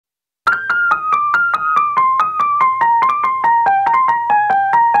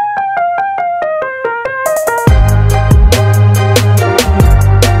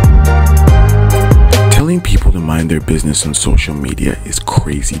business on social media is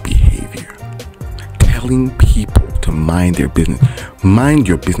crazy behavior. Telling people to mind their business, mind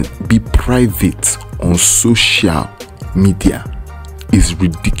your business, be private on social media is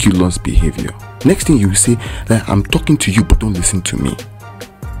ridiculous behavior. Next thing you say that I'm talking to you but don't listen to me.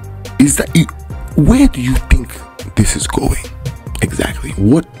 Is that it? Where do you think this is going? Exactly.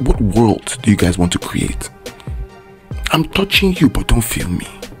 What world do you guys want to create? I'm touching you but don't feel me.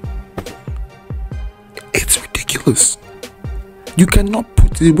 It's ridiculous. You cannot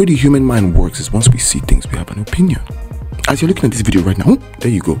put the way the human mind works is once we see things, we have an opinion. As you're looking at this video right now, there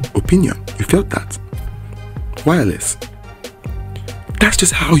you go, opinion. You felt that. Wireless. That's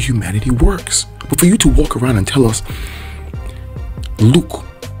just how humanity works. But for you to walk around and tell us, look,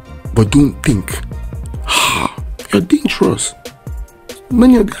 but don't think, you're dangerous.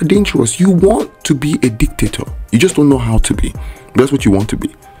 Many of you are dangerous. You want to be a dictator. You just don't know how to be. That's what you want to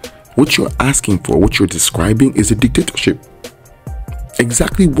be. What you're asking for, what you're describing is a dictatorship.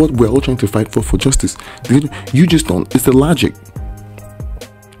 Exactly what we're all trying to fight for justice. You just don't. It's the logic.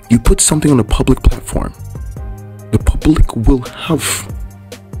 You put something on a public platform, the public will have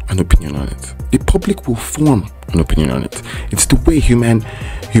an opinion on it. The public will form an opinion on it. It's the way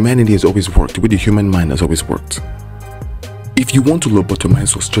humanity has always worked, the way the human mind has always worked. If you want to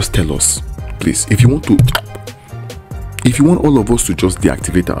lobotomize us, just tell us, please. If you want all of us to just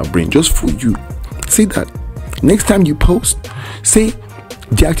deactivate our brain, just for you, say that. Next time you post, say,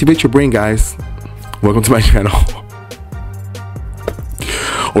 deactivate your brain, guys. Welcome to my channel.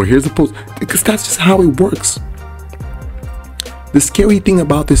 Or here's the post. Because that's just how it works. The scary thing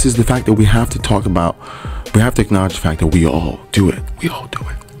about this is the fact that we have to acknowledge the fact that we all do it. We all do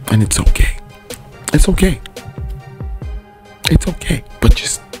it. And it's okay. It's okay. It's okay. But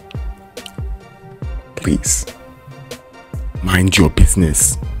just, please, mind your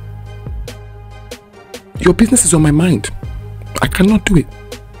business. Your business is on my mind. I cannot do it.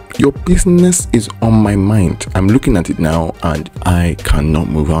 Your business is on my mind. I'm looking at it now and I cannot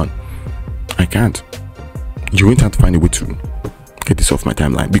move on. I can't. You're going to have to find a way to get this off my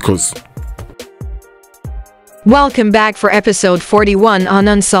timeline because... Welcome back for episode 41 on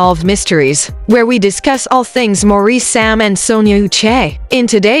Unsolved Mysteries, where we discuss all things Maurice Sam and Sonia Uche. In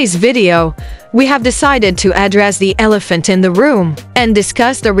today's video, we have decided to address the elephant in the room and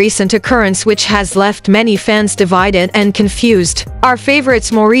discuss the recent occurrence which has left many fans divided and confused. Our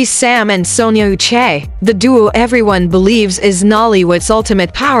favorites Maurice Sam and Sonia Uche, the duo everyone believes is Nollywood's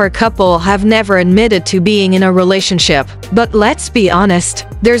ultimate power couple, have never admitted to being in a relationship. But let's be honest,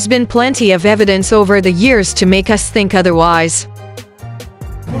 there's been plenty of evidence over the years to make us think otherwise.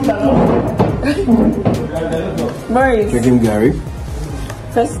 Maurice. Drinking Gary.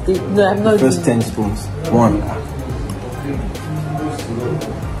 First, no, I'm not. First 10 spoons. 1.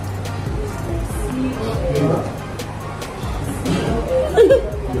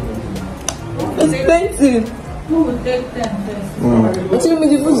 Expensive. What do you mean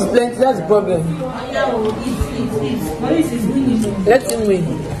the food is plenty? That's the problem. Let him win.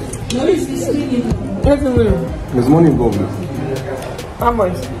 Let him win. There's money involved. How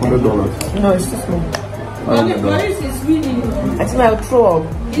much? $100. No, it's too small. Maurice is winning. I think I'll throw up.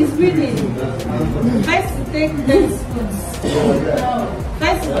 He's winning. First to take 10 spoons.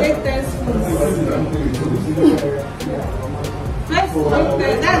 First to take 10 spoons. First to take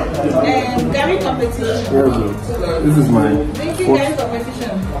 10. That's Gary competition. Yes, this is my Drinking Gary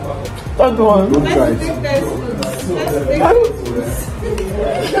competition. Don't go on. Don't try First it. to take 10 spoons.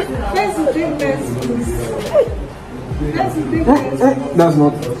 First to take 10 spoons. First to take 10 spoons. That's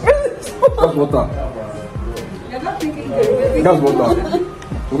not. That's water. You're not thinking good. That's water.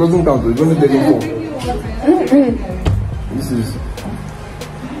 It doesn't count. It's only taking 4. This is 6.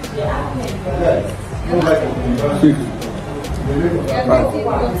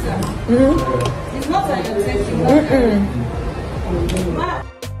 It's not like you're taking.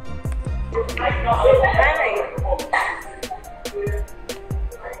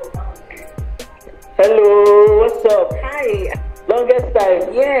 Hello, what's up? Hi. Longest time.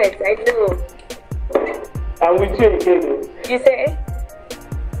 Yes, I know. I'm with you again. You say?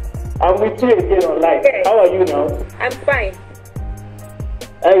 I'm with you again online. Okay. How are you now? I'm fine.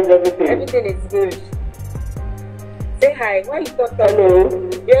 How is everything? Everything is good. Say hi. Why you talking? Hello.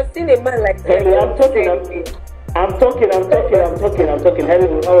 You're still a man like that. Hello, I'm talking. I'm talking. Hello,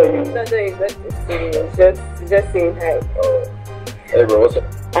 how are you? No, it's just saying hi. Hey bro, what's up?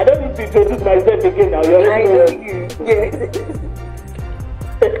 I don't need to introduce myself again now. You I already know know. you. Yes.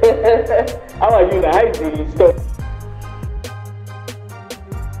 How are you now? How is the stuff?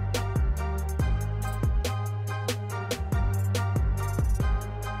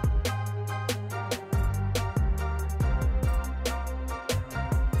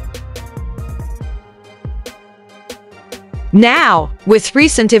 Now, with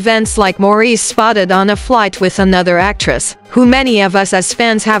recent events like Maurice spotted on a flight with another actress, who many of us as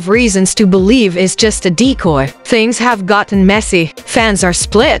fans have reasons to believe is just a decoy, things have gotten messy, fans are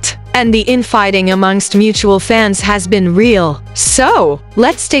split, and the infighting amongst mutual fans has been real. So,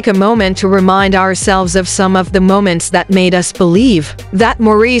 let's take a moment to remind ourselves of some of the moments that made us believe that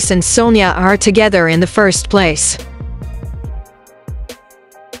Maurice and Sonia are together in the first place.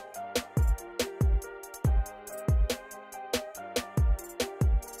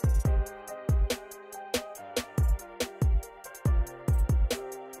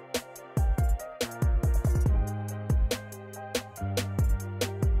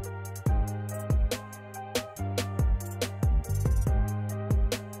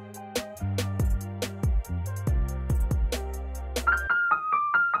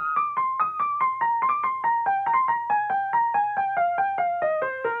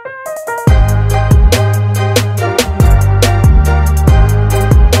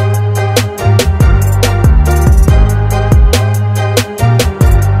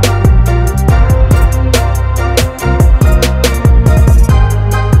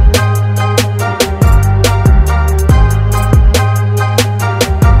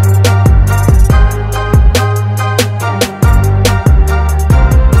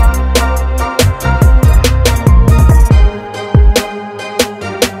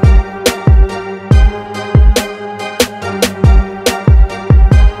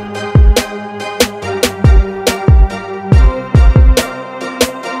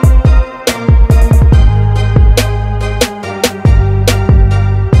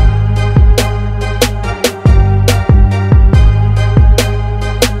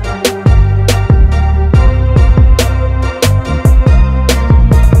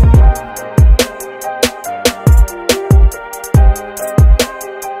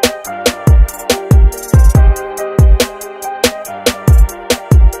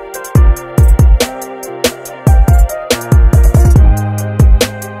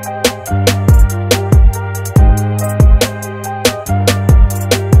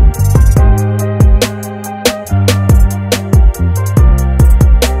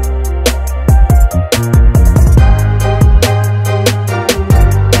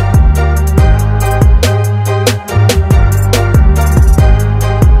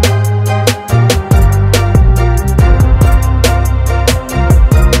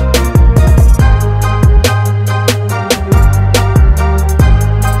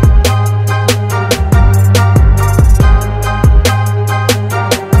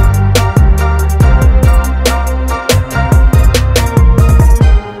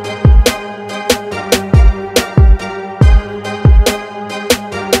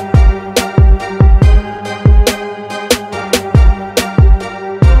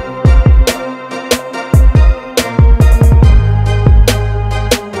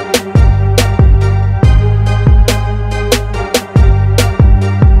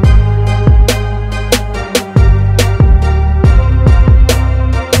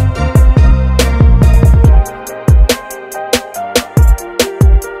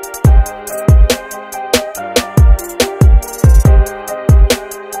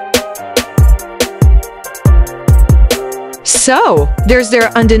 So, there's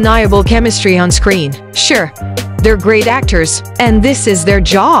their undeniable chemistry on screen. Sure, they're great actors, and this is their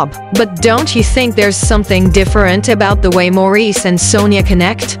job. But don't you think there's something different about the way Maurice and Sonia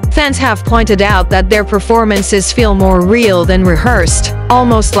connect? Fans have pointed out that their performances feel more real than rehearsed,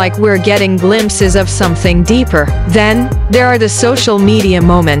 almost like we're getting glimpses of something deeper. Then, there are the social media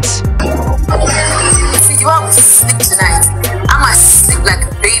moments. If you want to sleep tonight, I'ma sleep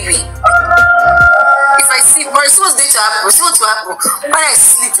like a baby. If I sleep, Maurice, what's going to happen? What's going to happen when I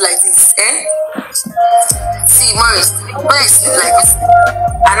sleep like this, eh? See, Maurice, when I sleep like this,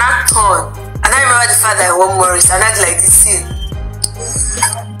 and I turn, and I remember the fact that I want Maurice, and I act like this, see.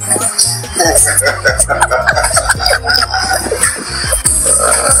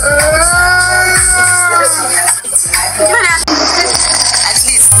 At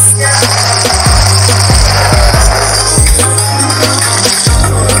least.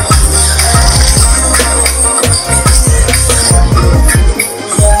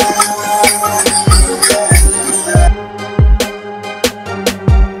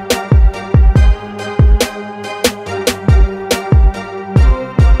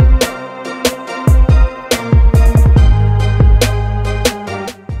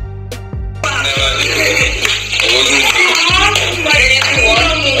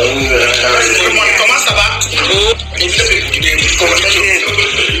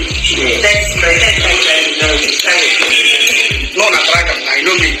 No, not dragon. I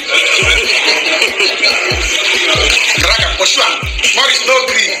know me. Dragon. For sure. Maurice, no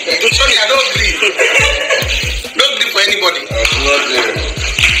green. Sonia, no green. No green for anybody.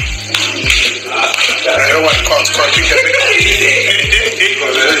 I don't want to cut.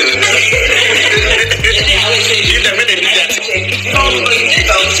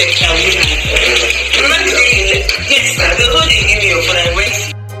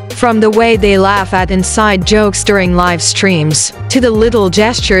 From the way they laugh at inside jokes during live streams, to the little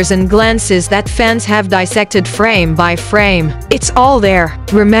gestures and glances that fans have dissected frame by frame, it's all there.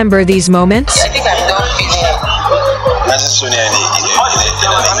 Remember these moments? I think I'm done feeling. Imagine Sonia in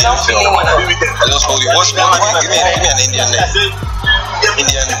an Indian film. I just hold you. What's give me an Indian name.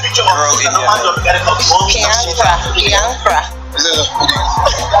 Indian girl, Indian Bianca.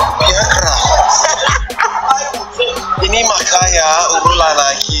 Ini makaya urulan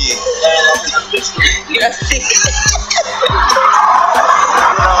lagi. You're sick.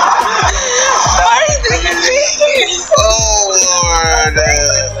 Oh Lord.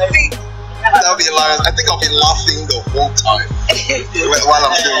 That'll be hilarious. I think I'll be laughing the whole time while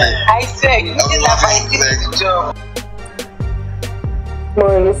I'm filming. I swear, you did a job.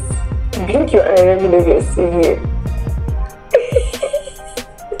 Maurice, drink your Unravel CV.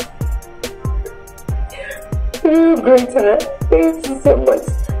 Real great, huh? Thank you so much.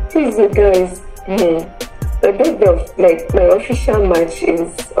 Please, you guys. The date of my official match is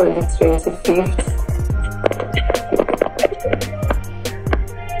on the 25th.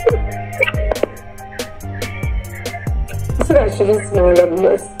 So I shouldn't smile.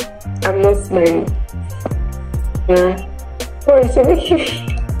 I'm not smiling. Yeah. Why should I keep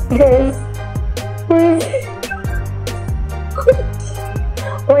guys?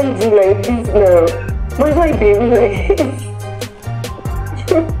 Why do you like this now? Why am I being like this?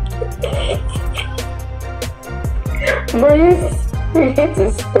 Maurice, you need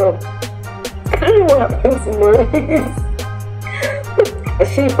to stop. I don't know what happened to Maurice. I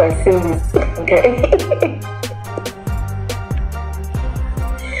should have seen this, okay?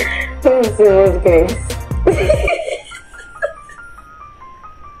 Let me see what guys.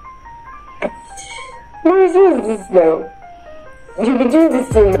 Maurice, what is this now? You've been doing this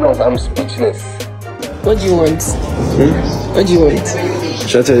thing now. I'm speechless. What do you want? What do you want?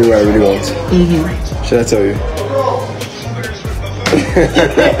 Should I tell you what I really want? Should I tell you?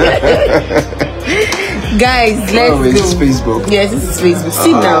 Guys, let's go. This is Facebook. Yes, this is Facebook.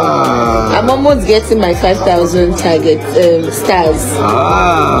 See now, I'm almost getting my 5,000 target stars.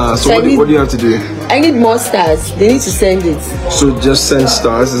 So what do you have to do? I need more stars. They need to send it. So just send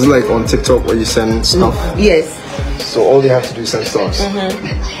stars. It's like on TikTok where you send stuff. Yes. So all you have to do is send stars.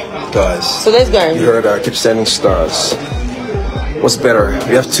 Guys, so let's go. You heard I keep sending stars. What's better?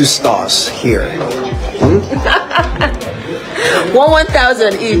 We have 2 stars here.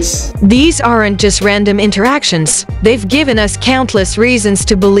 1,000 each. These aren't just random interactions. They've given us countless reasons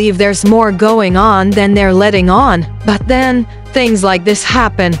to believe there's more going on than they're letting on. But then, things like this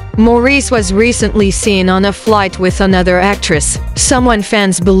happen. Maurice was recently seen on a flight with another actress, someone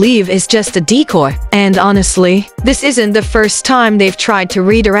fans believe is just a decoy. And honestly, this isn't the first time they've tried to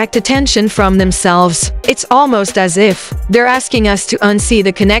redirect attention from themselves. It's almost as if they're asking us to unsee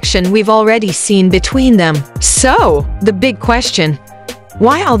the connection we've already seen between them. So, the big question: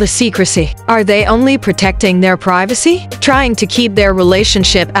 why all the secrecy? Are they only protecting their privacy? Trying to keep their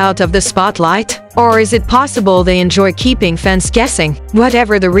relationship out of the spotlight? Or is it possible they enjoy keeping fans guessing?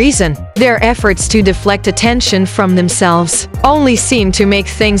 Whatever the reason, their efforts to deflect attention from themselves only seem to make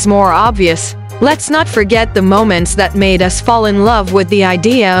things more obvious. Let's not forget the moments that made us fall in love with the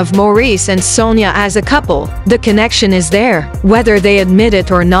idea of Maurice and Sonia as a couple. The connection is there, whether they admit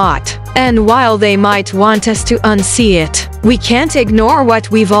it or not. And while they might want us to unsee it, we can't ignore what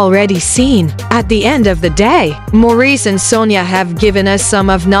we've already seen. At the end of the day, Maurice and Sonia have given us some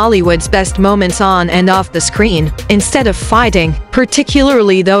of Nollywood's best moments on and off the screen, instead of fighting,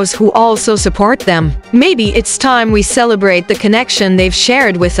 particularly those who also support them. Maybe it's time we celebrate the connection they've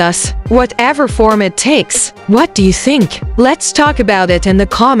shared with us, whatever form it takes. What do you think? Let's talk about it in the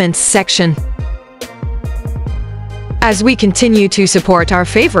comments section. As we continue to support our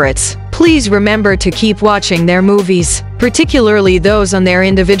favorites, please remember to keep watching their movies, particularly those on their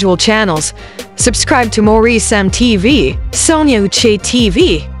individual channels. Subscribe to Maurice Sam TV, Sonia Uche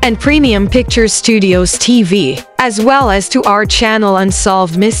TV, and Premium Pictures Studios TV, as well as to our channel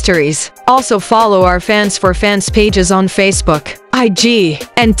Unsolved Mysteries. Also follow our Fans for Fans pages on Facebook, IG,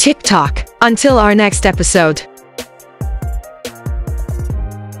 and TikTok. Until our next episode.